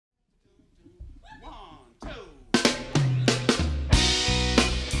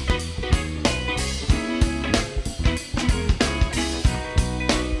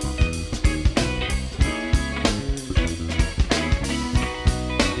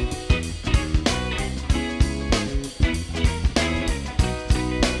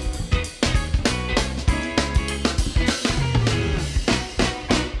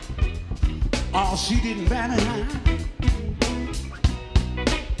she didn't bat an eye.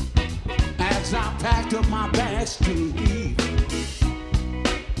 As I packed up my bags to leave,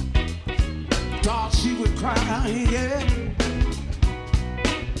 thought she would cry, yeah,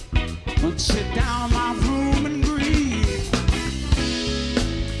 and sit down in my room and grieve.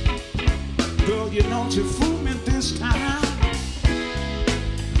 Girl, you know you fooled me this time.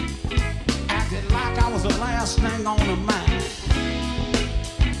 Acted like I was the last thing on her mind.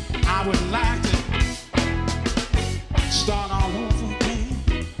 I would like to start all over again.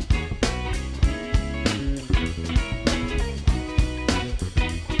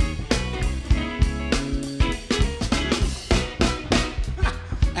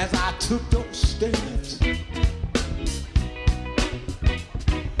 As I took those steps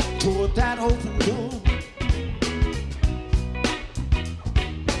toward that open door,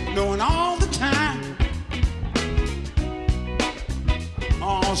 knowing all the time,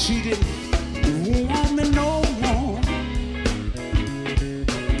 oh, she didn't want me no more.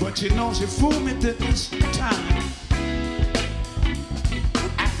 But you know she fooled me this time.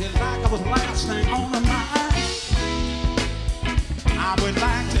 Acted like I was the last thing on her mind. I would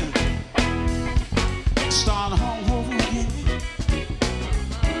like to start all over again.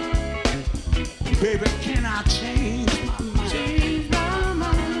 Baby, can I change my mind? Change my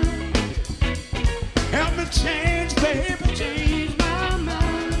mind. Help me change, baby. Change my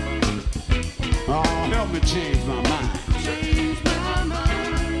mind. Oh, help me change my mind. Change my mind.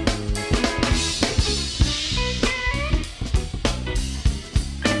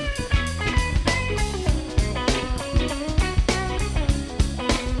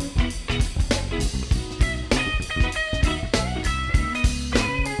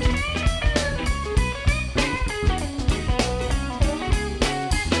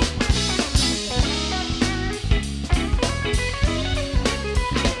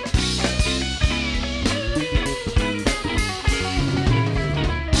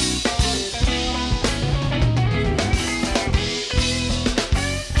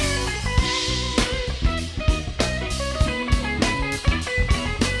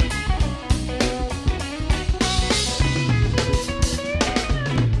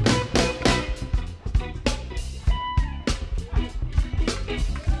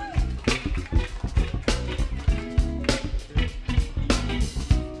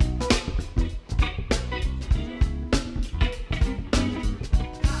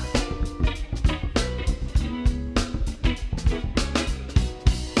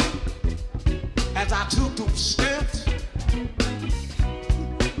 As I took those steps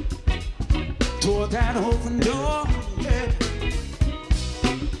toward that open door, yeah,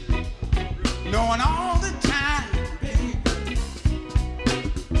 knowing all the time, baby,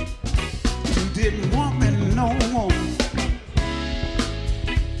 you didn't want me no more.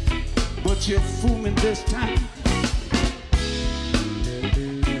 But you fooled me this time.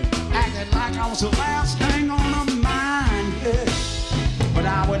 Acted like I was the last thing on her mind, yeah. But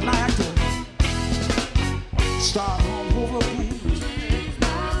I would like to start all over again. Change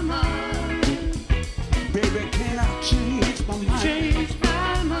my mind. Baby, can I change my mind? Change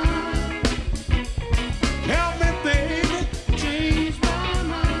my mind. Help me, baby. Change my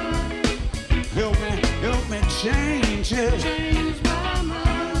mind. Help me change it. Change my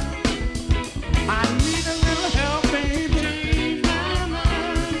mind. I need a little help, baby. Change my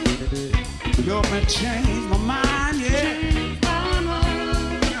mind. Help me change my mind, yeah. Change my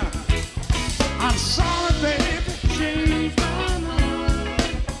mind. I'm sorry, baby. Change my mind.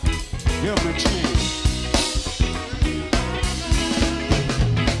 Help me change